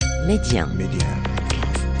Média.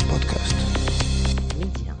 Podcast.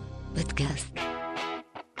 Média. Podcast.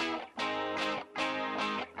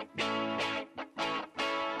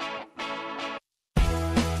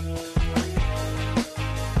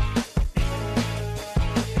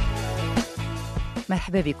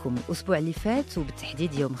 مرحبا بكم. الأسبوع اللي فات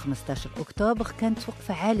وبالتحديد يوم 15 أكتوبر كانت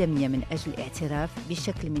وقفة عالمية من أجل الاعتراف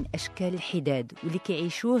بشكل من أشكال الحداد واللي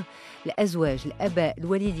كيعيشوه الأزواج، الآباء،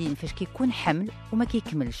 الوالدين فاش كيكون حمل وما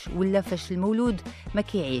كيكملش، ولا فاش المولود ما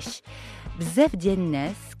كيعيش. بزاف ديال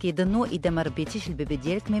الناس كيظنوا إذا ما ربيتيش البيبي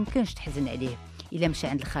ديالك ما يمكنش تحزن عليه إلا مشى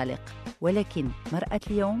عند الخالق، ولكن مرأة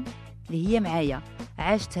اليوم اللي هي معايا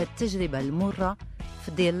عاشت هذه التجربة المرة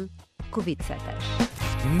في ظل كوفيد 19.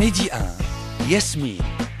 Midi 1, Yasmine,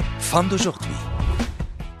 femme d'aujourd'hui.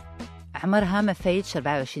 عمرها ما فايتش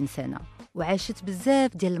 24 سنة وعاشت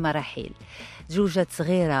بزاف ديال المراحل، تزوجت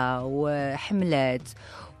صغيرة وحملت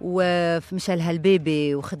ومشى لها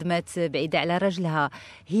البيبي وخدمات بعيدة على رجلها.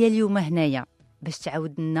 هي اليوم هنايا باش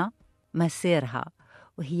تعاود لنا مسيرها،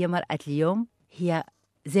 وهي مرأة اليوم هي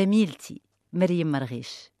زميلتي مريم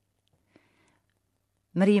مرغيش.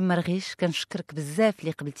 مريم مرغيش كنشكرك بزاف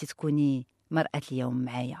اللي قبلتي تكوني مرأة اليوم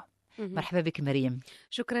معايا. مرحبا بك مريم.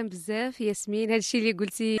 شكرا بزاف ياسمين، هذا الشيء اللي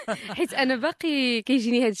قلتي حيت انا باقي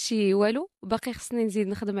كيجيني هذا الشيء والو، باقي خصني نزيد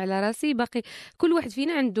نخدم على راسي. باقي كل واحد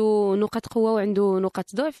فينا عنده نقاط قوه وعنده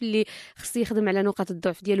نقاط ضعف، اللي خص يخدم على نقاط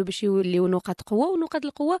الضعف ديالو باش يوليو نقاط قوه، ونقاط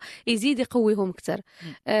القوه يزيد يقويهم اكثر.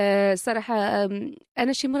 صراحه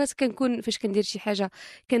انا شي مرات كنكون فاش كندير شي حاجه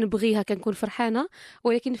كنبغيها كنكون فرحانه،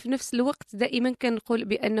 ولكن في نفس الوقت دائما كنقول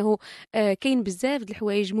بانه كاين بزاف د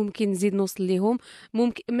الحوايج ممكن نزيد نوصل ليهم،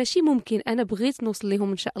 ممكن انا بغيت نوصل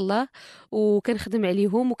لهم ان شاء الله، وكنخدم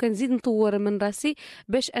عليهم وكنزيد نطور من راسي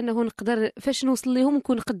باش انه نقدر فاش نوصل لهم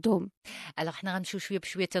نكون قدهم. الوغ حنا غنمشيو شويه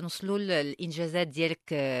بشويه تنوصلوا للانجازات ديالك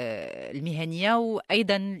المهنيه،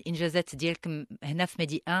 وايضا الانجازات ديالك هنا في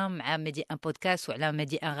ميدي ان مع ميدي ان بودكاست وعلى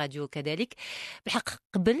ميدي ان راديو كذلك. بالحق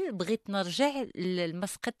قبل بغيت نرجع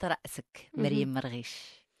لمسقط راسك مريم مرغيش.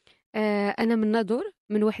 انا من نادور،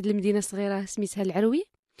 من واحد المدينه صغيره سميتها العروي.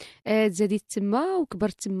 تزاديت تما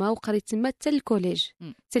وكبرت تما وقريت تما حتى الكوليج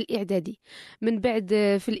حتى الاعدادي. من بعد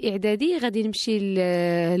في الاعدادي غادي نمشي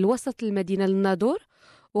لوسط المدينه للناظور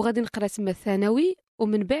وغادي نقرا تما الثانوي،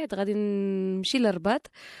 ومن بعد غادي نمشي للرباط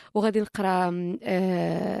وغادي نقرا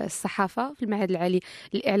الصحافه في المعهد العالي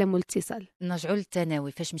للاعلام والاتصال. نرجعوا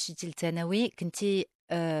للثانوي. فاش مشيتي للثانوي كنتي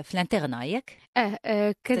في الانترنا ياك؟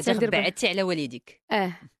 كنت عندي بعدتي على والديك.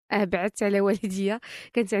 بعدت على والديا،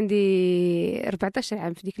 كانت عندي 14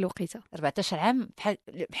 عام في ديك الوقيته. 14 عام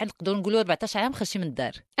بحال نقدروا نقولوا 14 عام خرجتي من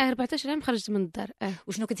الدار. 14 عام خرجت من الدار.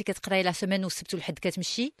 وشنو كنتي كتقراي لا سيمين والسبت والحد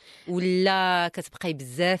كتمشي، ولا كتبقاي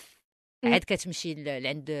بزاف عاد كتمشي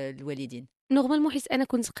لعند الوالدين؟ نورمالمون حيت انا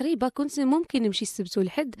كنت قريبه كنت ممكن نمشي السبت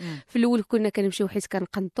والحد. في الاول كنا كنمشيو حيت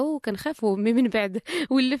كنقنطوا وكنخافوا، مي من بعد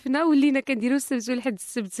ولينا كنديروا السبت والحد.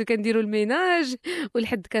 السبت كنديروا الميناج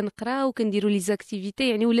والحد كنقرا وكنديروا لي زاكتيفيتي،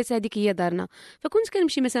 يعني ولات هذيك هي دارنا. فكنت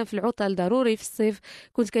كنمشي مثلا في العطل ضروري، في الصيف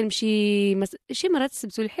كنت كنمشي شي مرات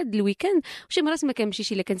السبت والحد الويكاند، وشي مرات ما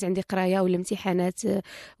كنمشيش الا كانت عندي قرايه ولا امتحانات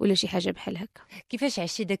ولا شي حاجه بحال هكا. كيفاش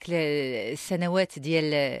عشتي داك السنوات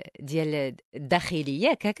ديال الداخليه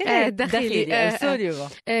هكا؟ الداخلي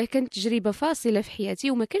كانت تجربه فاصله في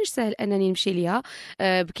حياتي وما كانش سهل انني نمشي ليها.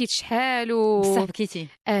 بكيت شحال بصح بكيتي؟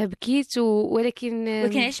 بكيت ولكن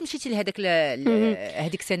علاش مشيتي لهذاك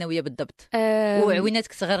هذيك الثانويه بالضبط؟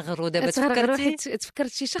 وعويناتك تغرغر ودابا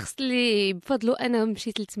تفكرت شي شخص اللي بفضله انا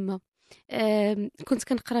مشيت لتما. كنت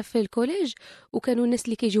كنقرا في الكوليج وكانوا الناس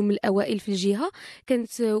اللي كيجيو من الاوائل في الجهه.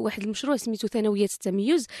 كانت واحد المشروع سميتو ثانويه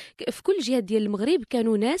التميز. في كل جهه ديال المغرب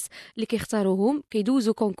كانوا ناس اللي كيختاروهم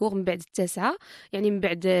كيدوزوا كونكور من بعد التاسعه، يعني من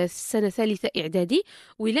بعد السنه الثالثه اعدادي،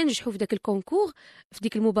 وإلا نجحوا في داك الكونكور في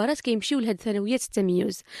ديك المباراه كيمشيو لهاد ثانويه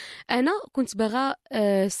التميز. انا كنت باغا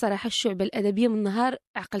الصراحه الشعبه الادبيه من نهار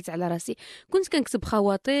عقلت على راسي. كنت كنكتب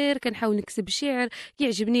خواطر، كنحاول نكتب شعر،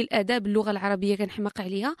 كيعجبني الاداب، اللغه العربيه كنحماق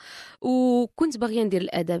عليها، وكنت باغيه ندير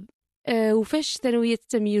الادب. وفاش ثانويه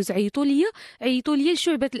التميز عيطوا لي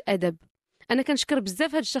لشعبه الادب. انا كنشكر بزاف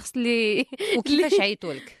هذا الشخص اللي وكيفاش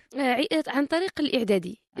عيطوا لك؟ عيطت عن طريق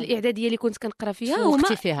الاعداديه اللي كنت كنقرا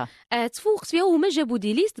فيها. تفوقت فيها وما جابوا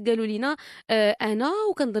دي ليست، قالوا لينا انا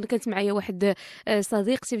وكنظن كانت معايا واحد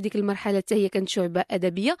صديقتي في ديك المرحله حتى هي كانت شعبه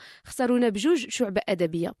ادبيه، اختارونا بجوج شعبه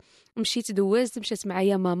ادبيه. مشيت مشات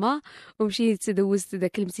معايا ماما ومشيت دوزت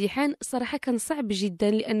ذاك الامتحان. الصراحه كان صعب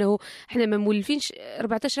جدا لانه حنا ما مولفينش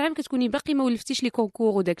 14 عام، كتكوني باقي ما ولفتيش لي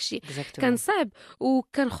كونكور وداك الشيء كان صعب.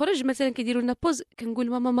 وكنخرج مثلا كيديروا لنا بوز، كنقول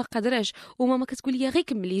ماما ما قادراش، وماما كتقول لي غير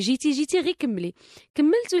كملي جيتي غير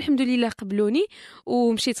كملت والحمد لله قبلوني،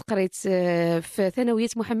 ومشيت قريت في ثانويه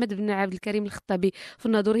محمد بن عبد الكريم الخطابي في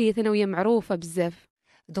الناظور. هي ثانويه معروفه بزاف.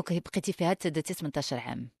 دونك بقيتي فيها تدرتي 18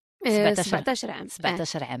 عام. 17 عام.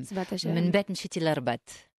 17 عام. 17 عام. من بعد مشيتي للرباط.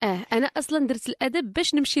 انا اصلا درت الادب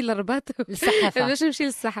باش نمشي للرباط للصحافه. باش نمشي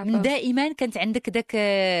للصحافه. من دائما كانت عندك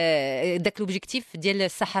داك لوبجيكتيف ديال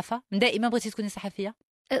الصحافه، من دائما بغيتي تكوني صحفيه؟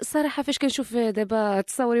 صراحه فاش كنشوف دابا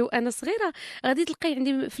تصاوري وانا صغيره غادي تلقاي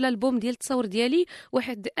عندي في الالبوم ديال التصاور ديالي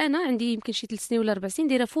واحد، انا عندي يمكن شي 3 سنين ولا 4 سنين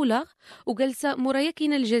دايره فولاغ وجالسه مورايا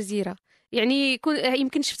كاينه الجزيره. يعني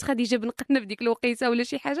يمكن شفت خديجه بن قنا في ديك الوقيته ولا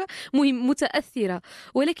شي حاجه مهم متاثره،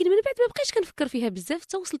 ولكن من بعد ما بقيتش كنفكر فيها بزاف.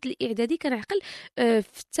 توصلت للاعدادي كنعقل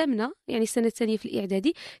في الثامنه، يعني السنه الثانيه في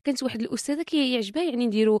الاعدادي، كانت واحد الاستاذه كيعجبها يعني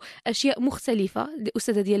نديروا اشياء مختلفه،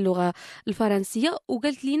 الاستاذه ديال اللغه الفرنسيه،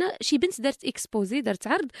 وقالت لينا شي بنت دارت اكسبوزي، دارت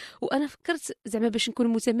عرض، وانا فكرت زعما باش نكون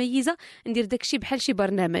متميزه ندير داكشي بحال شي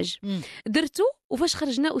برنامج. درتو، وفاش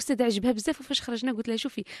خرجنا استاذه عجبها بزاف، وفاش خرجنا قلت لها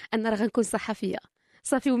شوفي انا راه غنكون صحفيه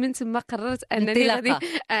صافي. ومن تما قررت انني غادي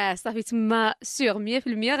صافي تما سيغ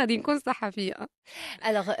 100% غادي نكون صحفيه.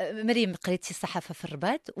 الوغ مريم، قريتي الصحافه في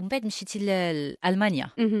الرباط ومن بعد مشيتي لالمانيا.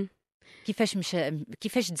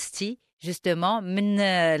 كيفاش دزتي جوستومون من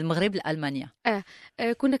المغرب لالمانيا؟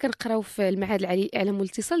 كنا كنقراو في المعهد العالي للاعلام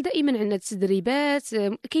والاتصال، دائما عندنا تدريبات.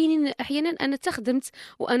 كاينين احيانا انا تخدمت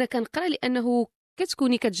وانا كنقرا، لانه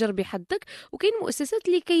كتكوني كتجربي حظك، وكاين مؤسسات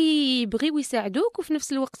اللي كيبغيو يساعدوك، وفي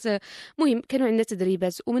نفس الوقت مهم كانوا عندنا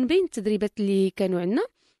تدريبات. ومن بين التدريبات اللي كانوا عندنا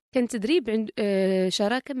كان تدريب عند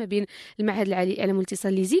شراكه ما بين المعهد العالي للاعلام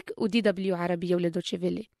والاتصال ليزيك ودي دبليو عربيه ولا دوتشي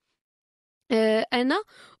فيلي. انا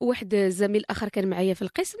وواحد الزميل اخر كان معايا في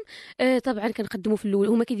القسم. طبعا كنقدموا في الاول،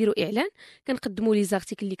 هما كيديروا اعلان، كنقدموا لي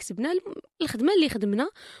زارتيكل اللي كتبنا، الخدمه اللي خدمنا،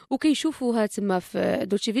 وكيشوفوها تما في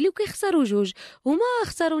دوتشي فيلي وكيختاروا جوج. هما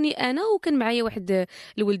اختاروني انا، وكان معايا واحد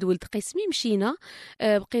الولد ولد قسمي. مشينا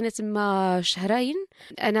بقينا تما شهرين.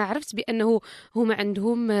 انا عرفت بانه هما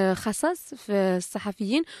عندهم خصاص في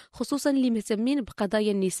الصحفيين، خصوصا اللي مهتمين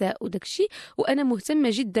بقضايا النساء وداكشي، وانا مهتمه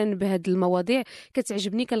جدا بهذه المواضيع،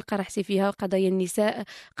 كتعجبني، كنلقى راحتي فيها، قضايا النساء،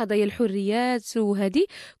 قضايا الحريات، وهذه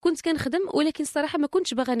كنت كنخدم. ولكن الصراحه ما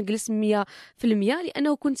كنتش باغا نجلس 100%،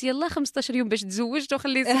 لانه كنت يلا 15 يوم باش تزوجت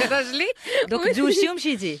وخليت راجلي. دونك تزوجتي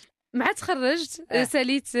ومشيتي؟ مع تخرجت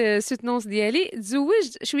ساليت سوتنونس ديالي،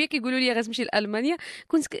 تزوجت شويه. كيقولوا لي غتمشي لالمانيا،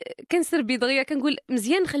 كنت كنسربي دغيا، كنقول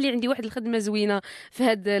مزيان نخلي عندي واحد الخدمه زوينه في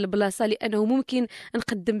هذه البلاصه، لانه ممكن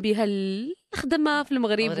نقدم بها الخدمه في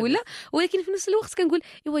المغرب ولا. ولكن في نفس الوقت كنقول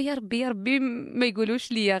ايوا يا ربي ما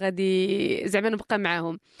يقولوش لي غادي زعما نبقى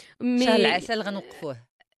معاهم. شهر العسل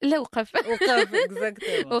غنوقفوه. لا وقف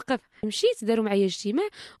وقف. مشيت، داروا معايا اجتماع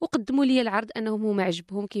وقدموا لي العرض انهم هما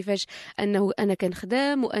عجبهم كيفاش انه انا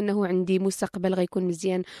كنخدم، وانه عندي مستقبل غيكون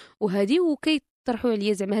مزيان وهذه، وكيطرحوا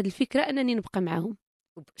عليا زعما هذه الفكره انني نبقى معاهم.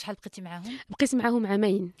 شحال بقيتي معاهم؟ بقيت معاهم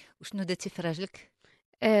عامين. وشنو درتي في راجلك؟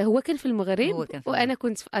 هو كان في المغرب وانا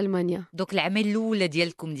كنت في المانيا. دوك العامين الاولى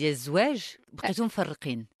ديالكم ديال الزواج بقيتوا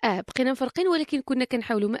مفرقين؟ بقينا مفرقين، ولكن كنا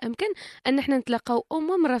كنحاولوا ما امكن ان احنا نتلاقاو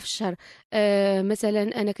مره في الشهر.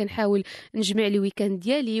 مثلا انا كنحاول نجمع لي ويكاند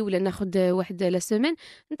ديالي، ولا ناخذ واحد لا سيمين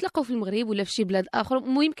نتلاقاو في المغرب ولا في شي بلاد اخر.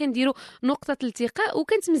 المهم كنديروا نقطه التقاء،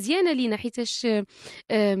 وكانت مزيانه لينا حيتاش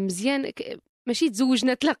مزيان ماشي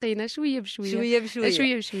تزوجنا، تلاقينا شويه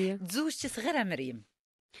بشويه. تزوجتي صغيره مريم؟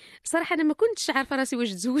 صراحه انا ما كنتش عارفه راسي واش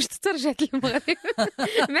تزوجت حتى رجعت للمغرب.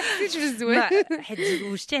 ما حسيتش بالزواج حيت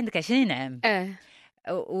تزوجتي عندك 20 عام.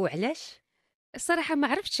 وعلاش؟ الصراحه ما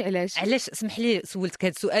عرفتش علاش. اسمح لي سولتك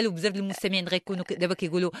هذا السؤال، وبزاف المستمعين غيكونوا دابا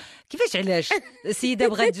كيقولوا كيفاش علاش السيده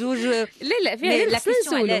بغات تزوج. لا فعلا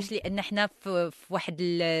خصنا علاش، لان حنا في واحد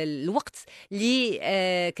الوقت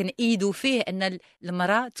اللي كنأيدوا فيه ان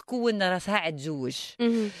المراه تكون راسها عاد تزوج.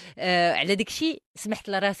 على داك الشيء سمحت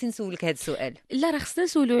لراسي نسولك هذا السؤال. لا راه خصنا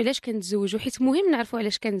نسولوا علاش كنتزوجوا، حيت مهم نعرفوا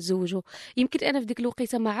علاش كنتزوجوا. يمكن انا في ديك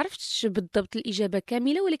الوقيته ما عرفتش بالضبط الاجابه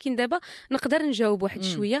كامله، ولكن دابا نقدر نجاوب واحد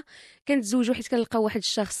شويه. كنتزوجوا حيت كنلقاو واحد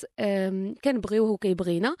الشخص كنبغيوه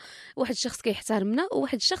وكيبغينا، واحد الشخص كيحترمنا،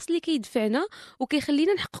 وواحد الشخص اللي كيدفعنا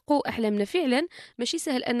وكيخلينا نحققوا احلامنا. فعلا ماشي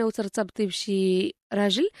سهل انه ترتبطي بشي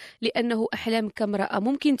راجل، لانه احلام كامراه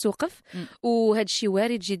ممكن توقف، وهذا الشيء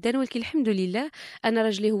وارد جدا. ولكن الحمد لله انا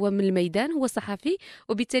راجلي هو من الميدان، هو صحفي،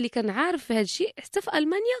 وبالتالي كنعرف هذا الشيء. حتى في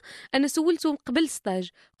المانيا انا سولته قبل ستاج،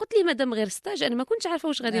 قلت لي مادام غير ستاج، انا ما كنتش عارفه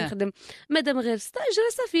واش غادي نخدم، مادام غير ستاج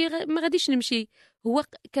راه صافي ما غاديش نمشي. هو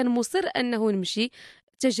كان مصر انه نمشي.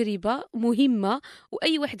 تجربه مهمه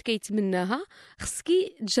واي واحد كيتمناها،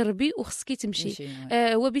 خصكي تجربي وخصكي تمشي.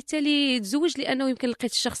 وبالتالي تزوج لانه يمكن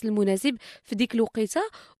لقيت الشخص المناسب في ديك الوقيته،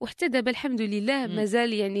 وحتى دابا الحمد لله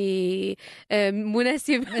مازال يعني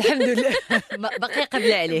مناسب. الحمد لله. باقي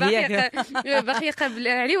قبل عليه، باقي قبل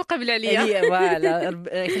عليه وقبل عليا. فوالا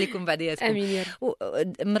يخليكم بعضياتكم. امين يا رب.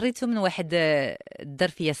 مريتوا من واحد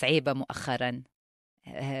الظرفيه صعيبه مؤخرا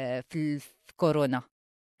في كورونا.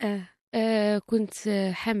 كنت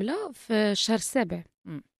حامله في الشهر السابع،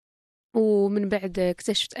 ومن بعد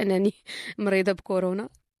اكتشفت انني مريضه بكورونا.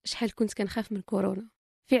 شحال كنت كنخاف من كورونا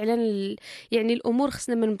فعلا. يعني الامور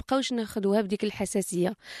خصنا ما نبقاوش ناخذوها بديك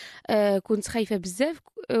الحساسيه. كنت خايفه بزاف،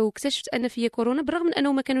 واكتشفت ان فيا كورونا بالرغم من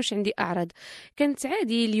انه ما كانوش عندي اعراض. كانت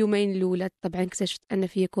عادي اليومين الاولى طبعا اكتشفت ان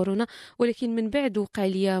فيا كورونا، ولكن من بعد وقع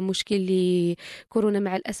لي مشكل اللي كورونا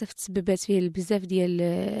مع الاسف تسببت فيه بزاف ديال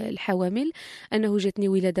الحوامل، انه جاتني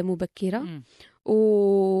ولاده مبكره.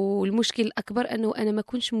 والمشكل الاكبر انه انا ما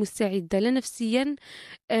كنتش مستعده لا نفسيا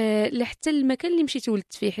لا حتى المكان اللي مشيت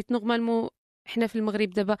ولدت فيه، حيت نورمالمون حنا في المغرب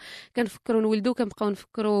دابا كنفكروا نولدوا، كنبقاو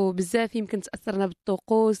نفكروا بزاف، يمكن تاثرنا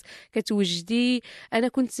بالطقوس كتوجدي. انا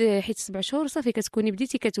كنت حيت 7 شهور صافي كتكوني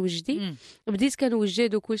بديتي كتوجدي. بديت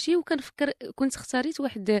كنوجد وكل شيء، وكنفكر كنت اختاريت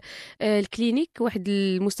واحد الكلينيك، واحد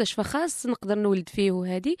المستشفى خاص نقدر نولد فيه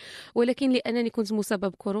وهذه، ولكن لانني كنت مصابه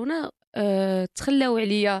بكورونا تخلاو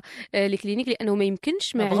عليا الكلينيك لانه ما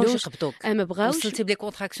يمكنش، ما بغاوش عندوش يقبطوك. ما بغاوش. وصلتي بلي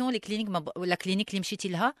كونتراكسيون لي كلينيك ولا كلينيك اللي مشيتي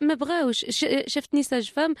لها ما بغاوش. شفتني ساج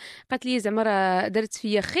فام قالت لي زعما راه درت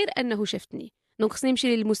فيا خير انه شفتني، دونك خصني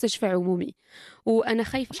نمشي للمستشفى عمومي. وانا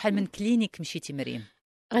خايفه. شحال من كلينيك مشيتي مريم؟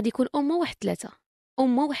 غادي يكون واحد ثلاثه.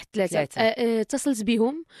 اتصلت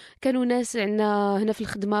بهم، كانوا ناس عندنا هنا في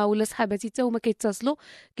الخدمه ولا صحاباتي حتى هما كيتصلوا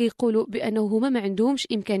كيقولوا بانه هما ما عندهمش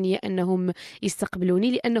امكانيه انهم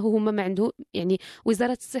يستقبلوني، لانه هما ما عندهم يعني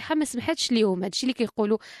وزاره الصحه ما سمحتش ليهم. هادشي اللي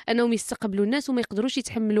كيقولوا انهم يستقبلوا الناس وما يقدروش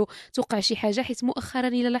يتحملوا توقع شي حاجه، حيت مؤخرا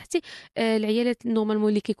الا لاحظتي العيالات نورمالمون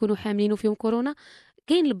اللي كيكونوا حاملين وفيهم كورونا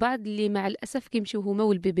كاين البعض اللي مع الاسف كيمشيو هما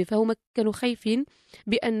والبيبي، فهما كانوا خايفين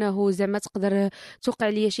بانه زعما تقدر توقع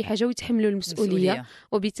ليا شي حاجه ويتحملوا المسؤوليه،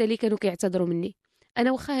 وبالتالي كانوا كيعتذروا مني.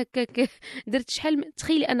 انا واخا هكاك درت شحال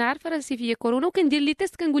تخيلي انا عارفه راسي فيا كورونا وكندير لي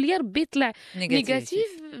تيست كنقول يا ربي يطلع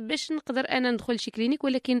نيجاتيف باش نقدر انا ندخل شي كلينيك،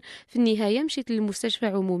 ولكن في النهايه مشيت للمستشفى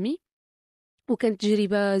عمومي وكانت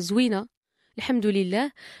تجربه زوينه الحمد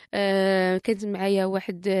لله. كانت معايا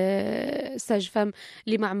واحد ساج فام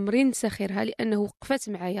اللي ما عمري ننسى خيرها، لانه وقفت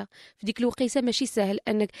معايا في ديك الوقيته. ماشي سهل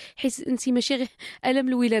انك حيت انت ماشي غير الم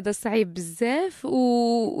الولاده صعيب بزاف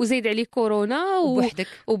وزيد عليه كورونا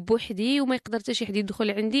وبوحدي وما يقدر حتى شي حد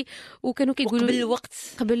يدخل عندي، وكانوا كيقولوا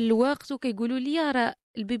قبل الوقت وكيقولوا لي راه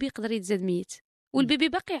البيبي يقدر يتزاد ميت والبيبي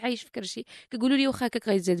باقي عايش في كرشي. كيقولوا لي واخا هكاك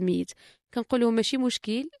غيتزاد ميت، كنقول لهم ماشي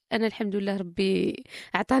مشكل، انا الحمد لله ربي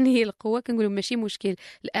عطاني القوه. كنقول لهم ماشي مشكل،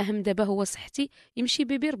 الاهم دابا هو صحتي، يمشي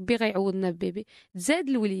بيبي ربي غيعوضنا ببيبي. تزاد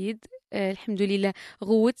الوليد الحمد لله،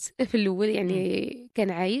 غوت في الاول يعني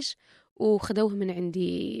كان عايش وخدوه من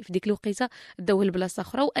عندي في ديك الوقيته داوه لبلاصه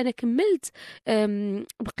اخرى، وانا كملت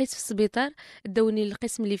بقيت في السبيطار، داوني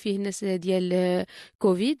القسم اللي فيه الناس ديال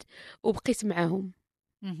كوفيد وبقيت معاهم.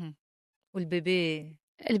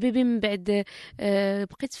 البيبي من بعد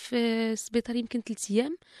بقيت في السبيطار يمكن 3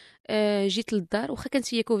 ايام. جيت للدار واخا كانت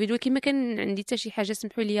فيا كوفيد، ولكن ما كان عندي حتى شي حاجه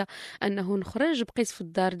سمحوا لي انه نخرج. بقيت في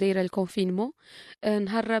الدار دايره الكونفينمون.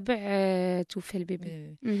 نهار الرابع توفى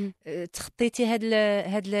البيبي. تخطيتي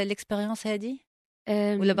هاد ليكسبيريونس هادي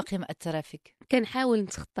ولا باقي مأثره فيك؟ كنحاول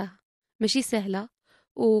نتخطاها، ماشي سهله،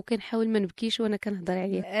 وكنحاول ما نبكيش وانا كنهضر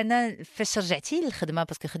عليه. انا فاش رجعتي للخدمه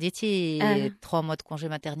باسكو خديتي 3 موا دو كونجي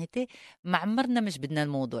ماترنيتي، ما عمرنا ما جبدنا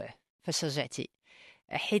الموضوع فاش رجعتي،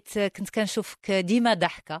 حيت كنت كنشوفك ديما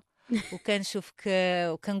ضحكه وكنشوفك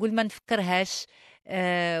وكنقول ما نفكرهاش،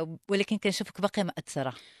 ولكن كنشوفك باقي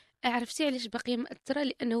مأثره. عرفتي علاش باقيه مأثره؟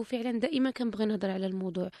 لانه فعلا دائما كنبغي نهضر على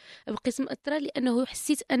الموضوع. بقيت مأثره لانه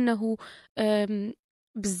حسيت انه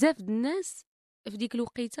بزاف د الناس في ديك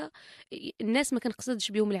الوقيته، الناس ما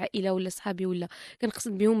كنقصدش بهم العائله ولا صحابي، ولا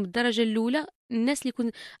كنقصد بهم بالدرجه الاولى الناس اللي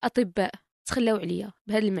كنت اطباء تخلاو عليا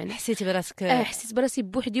بهذا المعنى. حسيتي براسك؟ حسيت براسي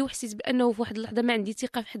بوحدي، وحسيت بانه في واحد اللحظه ما عندي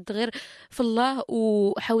ثقه في حد غير في الله،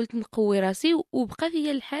 وحاولت نقوي راسي وبقى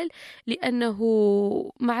فيا الحال لانه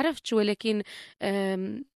ما عرفتش. ولكن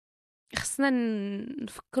خصنا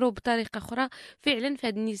نفكروا بطريقه اخرى فعلا في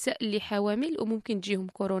هاد النساء اللي حوامل وممكن تجيهم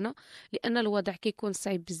كورونا، لان الوضع كيكون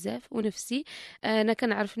صعيب بزاف ونفسي. انا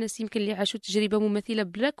كنعرف ناس يمكن اللي عاشوا تجربه مماثله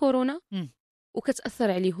بلا كورونا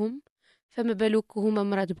وكتاثر عليهم، فما بالك هما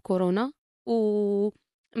مرض بكورونا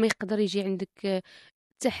وما يقدر يجي عندك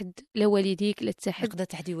تحد لا والديك لا تحد يقدر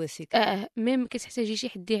تحدي واسك. ميم كتحتاجي شي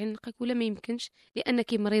حد يعنقك ولا ما يمكنش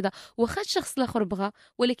لانك مريضه، واخا الشخص الاخر بغى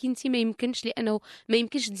ولكن انت ما يمكنش، لانه ما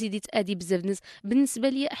يمكنش تزيدي تادي بزاف الناس. بالنسبه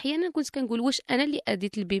لي احيانا كنت كنقول واش انا اللي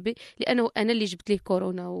اديت البيبي، لانه انا اللي جبت ليه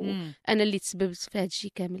كورونا وانا اللي تسببت في هذا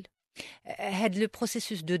الشيء كامل. هاد لو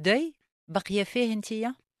بروسيسوس دو دوي باقيه فيه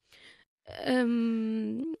انتيا؟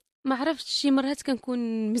 ما عرفتش، شي مرات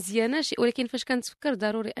كنكون مزيانه ولكن فاش كنتفكر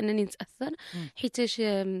ضروري انني نتاثر، حيتاش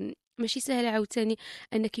ماشي سهل عاوتاني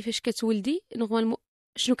ان كيفاش كتولدي نورمالمون.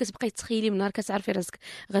 شنو كتبقاي تخيلي من نهار كتعرفي راسك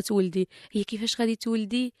غتولدي، هي كيفاش غادي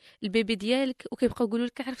تولدي البيبي ديالك، وكيبقاو يقولوا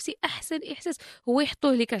لك عرفتي احسن احساس هو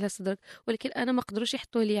يحطوه لك على صدرك، ولكن انا ما قدروش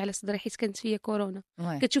يحطوه لي على صدري حيت كانت فيا كورونا.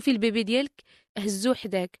 كتشوفي البيبي ديالك هزو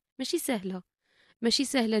حداك، ماشي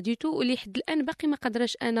سهله ديتو، واللي حد الان باقي ما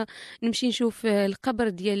قدرش انا نمشي نشوف القبر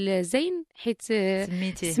ديال زين حيت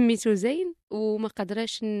سميتو زين، وما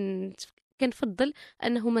قدرش كنفضل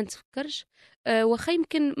انه ما نتفكرش. واخا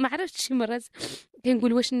يمكن ما عرفتش شي مرات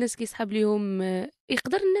كنقول واش الناس كيصحاب ليهم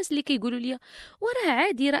يقدر الناس اللي كيقولوا لي وراه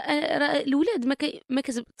عادي، راه الاولاد ما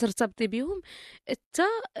كترتبطي بهم حتى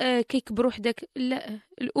كيكبروا حداك. لا،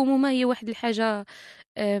 الامومه هي واحد الحاجه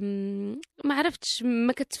ما عرفتش،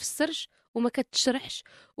 ما كتفسرش وما كتشرحش،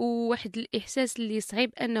 وواحد الاحساس اللي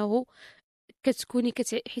صعيب انه كتكوني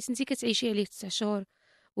حيت انت كتعيشي عليه 9 شهور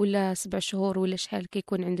ولا 7 شهور ولا شحال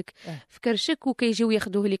كيكون عندك في كرشك، وكيجيو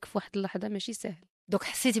ياخذوه لك في واحد اللحظه ماشي سهل. دوك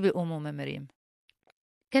حسيتي بالامومه مريم؟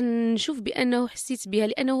 كنشوف بانه حسيت بها،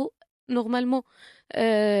 لانه نورمالمون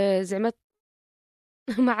زعما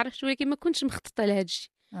ما عرفتش، ولكن ما كنتش مخططه لهذا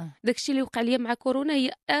الشيء. داكشي اللي وقع لي مع كورونا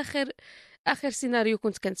هي اخر سيناريو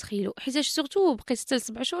كنت كنتخيلو، حيتاش سورتو بقيت 6 ل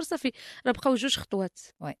 7 شهور صافي راه بقاو 2 خطوات.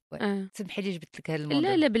 وي سمحي لي جبت لك هذا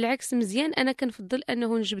الموضوع. لا بالعكس مزيان، انا كنفضل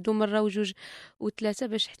انه نجبدو مره وجوج وثلاثه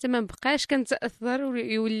باش حتى ما نبقاش كنتاثر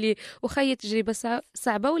ويولي واخا هي تجربه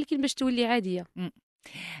صعبه ولكن باش تولي عاديه.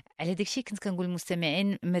 على داكشي كنت كنقول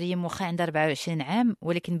للمستمعين، مريم واخا عندها 24 عام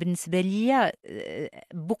ولكن بالنسبه ليا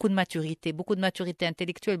بوكو دو ماتوريتي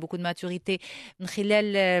انتيليكتويل، بوكو دو ماتوريتي من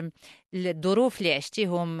خلال الظروف اللي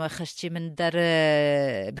عشتيهم. خرجتي من الدار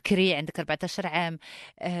بكري، عندك 14 عام،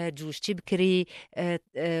 تزوجتي بكري،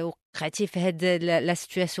 وقعتي في هاد لا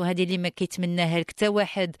سيتوياسيون هذه اللي ما كيتمناها لك حتى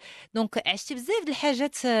واحد. دونك عشتي بزاف د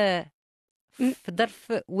الحاجات في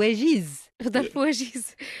ظرف وجيز.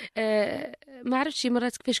 ما عرفتش شي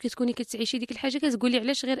مرات كيفاش كتكوني كتعيشي ديك الحاجه كتقولي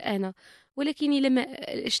علاش غير انا، ولكن الا ما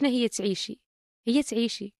شنو هي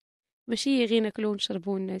تعيشي ماشي غير ناكلو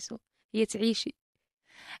ونشربو ونعسو، هي تعيشي.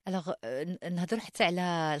 الوغ نهضروا حتى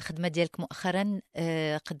على الخدمه ديالك مؤخرا.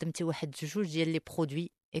 قدمتي واحد جوج ديال لي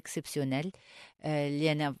برودوي اكسبسيونيل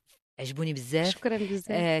اللي انا عجبوني بزاف. شكرا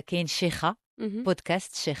بزاف. كاين شيخه،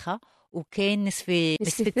 بودكاست شيخه، وكاين نصف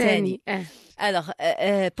الثاني. الوغ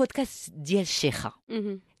بودكاست ديال الشيخه،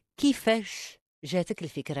 كيفاش جاتك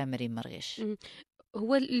الفكره مريم مرغيش؟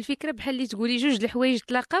 هو الفكره بحال اللي تقولي جوج الحوايج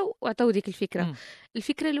تلاقاو وعطاو ديك الفكره.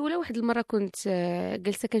 الفكره الاولى، واحد المره كنت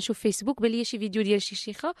جالسه كنشوف فيسبوك، بان لي شي فيديو ديال شي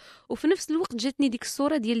شيخه، وفي نفس الوقت جاتني ديك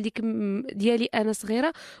الصوره ديالي انا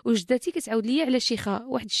صغيره، وجدتي كتعاود لي على شيخه،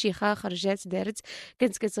 واحد الشيخه خرجات دارت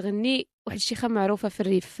كانت كتغني، واحد الشيخه معروفه في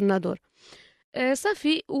الريف في الناظور.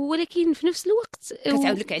 صافي، ولكن في نفس الوقت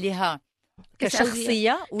كتعاود لك عليها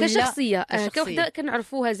كشخصيه كوحده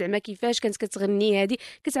كنعرفوها زعما كيفاش كانت كتغني. هذه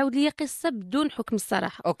كتعاود لي قصه بدون حكم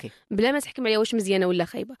الصراحه، اوكي، بلا ما تحكم عليها واش مزيانه ولا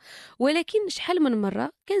خايبه. ولكن شحال من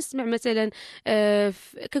مره كنسمع مثلا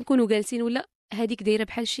كنكونوا جالسين ولا هذيك دايره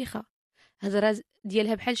بحال الشيخه، هضره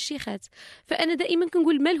ديالها بحال الشيخات، فانا دائما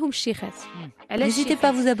كنقول مالهم الشيخات، علاش نيزيتي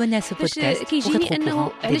با فوز ابوني ا سو بودكاست. كيجيني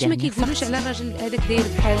انه علاش ما كيقولوش على الراجل هذاك داير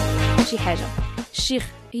بحال شي حاجه.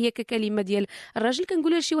 الشيخ هي ككلمه ديال الراجل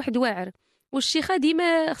كنقولها لشي واحد واعر، والشيخه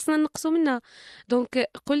ديما خصنا نقصوا منها. دونك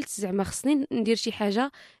قلت زعما خصني ندير شي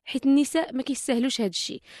حاجه، حيت النساء ما كيستاهلوش هذا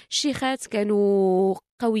الشيء. الشيخات كانوا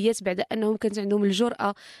قويات بعد انهم كانت عندهم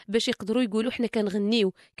الجرأه باش يقدروا يقولوا حنا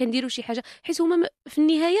كنغنيو كنديروا شي حاجه، حيت هما في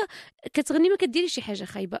النهايه كتغني ما كديريش شي حاجه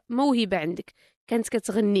خايبه، موهبه عندك، كانت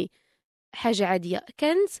كتغني حاجه عاديه،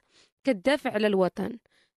 كانت كتدافع على الوطن.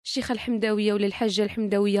 الشيخه الحمداويه ولا الحاجه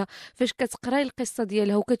الحمداويه فاش كتقراي القصه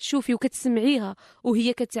ديالها وكتشوفي وكتسمعيها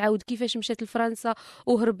وهي كتعاود كيفاش مشات لفرنسا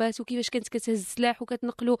وهربات، وكيفاش كانت كتهز السلاح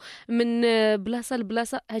وكتنقلوا من بلاصه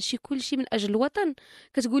لبلاصه، هادشي كلشي من اجل الوطن.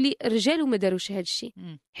 كتقولي الرجال وما داروش هادشي،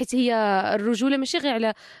 حيت هي الرجوله ماشي غير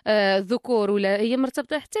على الذكور، ولا هي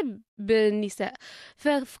مرتبطه حتى بالنساء.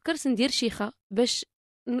 ففكرت ندير شيخه باش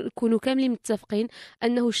نكونوا كاملين متفقين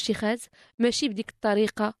انه الشيخات ماشي بديك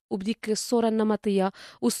الطريقه وبديك الصوره النمطيه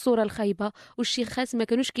والصوره الخايبه، والشيخات ما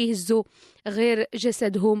كانوش كيهزوا غير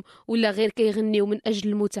جسدهم ولا غير كيغنيوا من اجل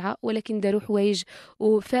المتعه، ولكن داروا حوايج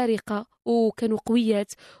وفارقه وكانوا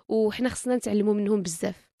قويات، وحنا خصنا نتعلموا منهم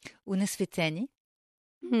بزاف. والنصف الثاني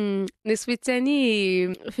النصف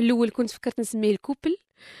الثاني في الاول كنت فكرت نسميه الكوبل،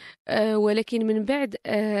 ولكن من بعد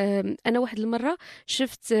انا واحد المره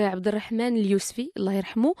شفت عبد الرحمن اليوسفي الله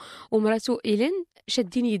يرحمه ومراته إيلين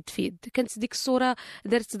شادين يد في يد. كانت ديك الصوره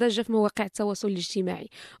دارت ضجه في مواقع التواصل الاجتماعي،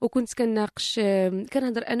 وكنت كنناقش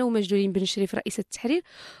كنهضر انا ومجدولين بن شريف رئيسه التحرير،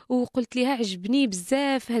 وقلت لها عجبني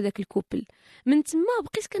بزاف هذاك الكوبل. من تما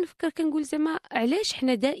بقيت كنفكر كنقول زعما علاش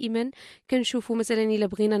حنا دائما كنشوفوا مثلا الا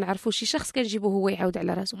بغينا نعرفوا شي شخص كنجيبوه هو يعاود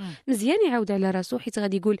على راسه. مزيان يعاود على راسه حيت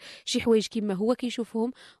غادي يقول شي حوايج كما هو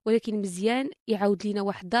كيشوفهم، ولكن مزيان يعاود لينا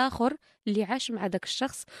واحد اخر اللي عاش مع داك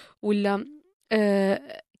الشخص ولا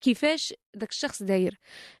كيفاش داك الشخص داير.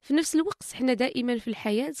 في نفس الوقت حنا دائما في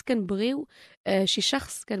الحياه كنبغيو شي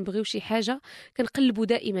شخص، كنبغيو شي حاجه، كنقلبوا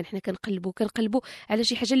دائما حنا كنقلبوا على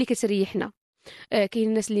شي حاجه اللي كتريحنا. كاين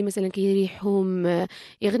الناس اللي مثلا كيريحهم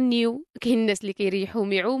يغنيو، كاين الناس اللي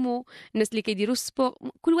كيريحهم يعوموا، الناس اللي كيديروا السبور،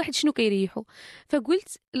 كل واحد شنو كيريحو.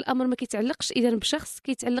 فقلت الامر ما كيتعلقش اذا بشخص،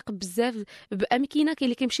 كيتعلق بزاف بامكنه. كاين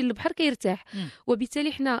اللي كيمشي للبحر كيرتاح،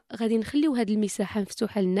 وبالتالي حنا غادي نخليو هذه المساحه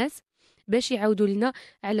مفتوحه للناس باش يعاودوا لنا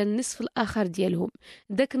على النصف الاخر ديالهم،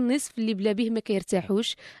 داك النصف اللي بلا به ما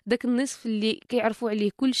كيرتاحوش، داك النصف اللي كيعرفوا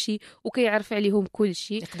عليه كل شيء وكيعرف عليهم كل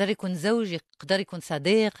شيء. يقدر يكون زوج، يقدر يكون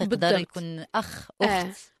صديق، يقدر بالضبط. يكون اخ،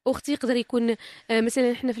 اخت. اختي يقدر يكون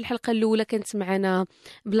مثلا احنا في الحلقه الاولى كانت معنا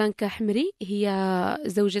بلانكا حمري، هي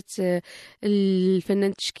زوجة الفنان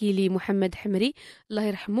التشكيلي محمد حمري الله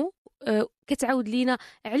يرحمه. كتعاود لينا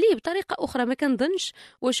عليه بطريقه اخرى، ما كنظنش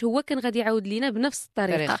واش هو كان غادي يعاود لينا بنفس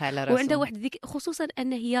الطريقه. وعندها واحد ديك، خصوصا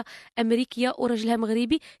ان هي امريكيه وراجلها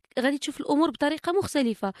مغربي، غادي تشوف الامور بطريقه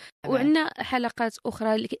مختلفه. وعندنا حلقات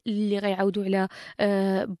اخرى اللي غيعاودوا على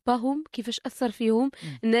باهم كيفاش اثر فيهم،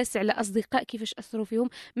 الناس على اصدقاء كيفاش اثروا فيهم.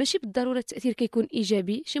 ماشي بالضروره التاثير كيكون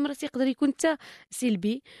ايجابي، شي مرات يقدر يكون حتى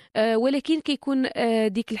سلبي، ولكن كيكون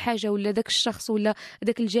ديك الحاجه ولا داك الشخص ولا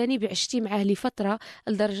داك الجانب عشتي معاه لفتره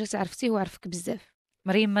لدرجه عرفتيه وعرفك بزاف.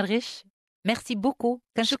 مريم مرغيش، ميرسي بوكو.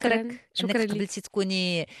 كنشكرك شكرا انك قبلتي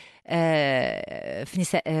تكوني في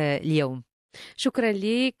نساء اليوم. شكرا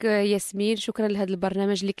ليك ياسمين، شكرا لهذا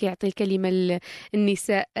البرنامج اللي كيعطي الكلمه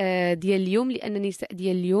للنساء ديال اليوم، لان النساء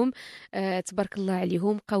ديال اليوم تبارك الله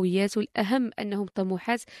عليهم قويات، والاهم انهم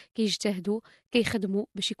طموحات، كيجتهدوا كيخدموا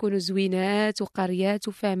باش يكونوا زوينات وقاريات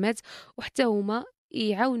وفاهمات، وحتى هما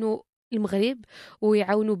يعاونوا المغرب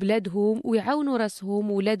ويعاونوا بلادهم ويعاونوا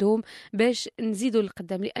راسهم وولادهم باش نزيدوا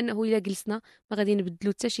للقدام، لانه الا جلسنا ما غادي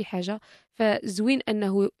نبدلوا حتى شي حاجه. فزوين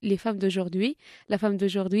انه لي فام دوجوردي، لا فام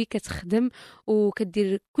دوجوردي كتخدم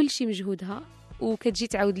وكدير كل شيء مجهودها وكتجي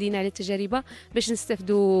تعاود لينا على تجاربها باش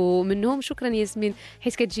نستافدوا منهم. شكرا ياسمين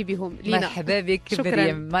حيت كتجيبيهم لينا. مرحبا بك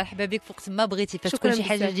مريم، مرحبا بك فوق ما بغيتي. فاش تكون شي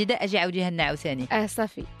حاجه جديده اجي عاوديها لنا عاوتاني.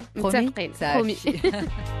 صافي متفقين.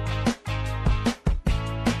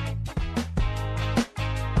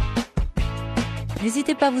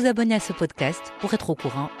 N'hésitez pas à vous abonner à ce podcast pour être au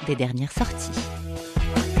courant des dernières sorties.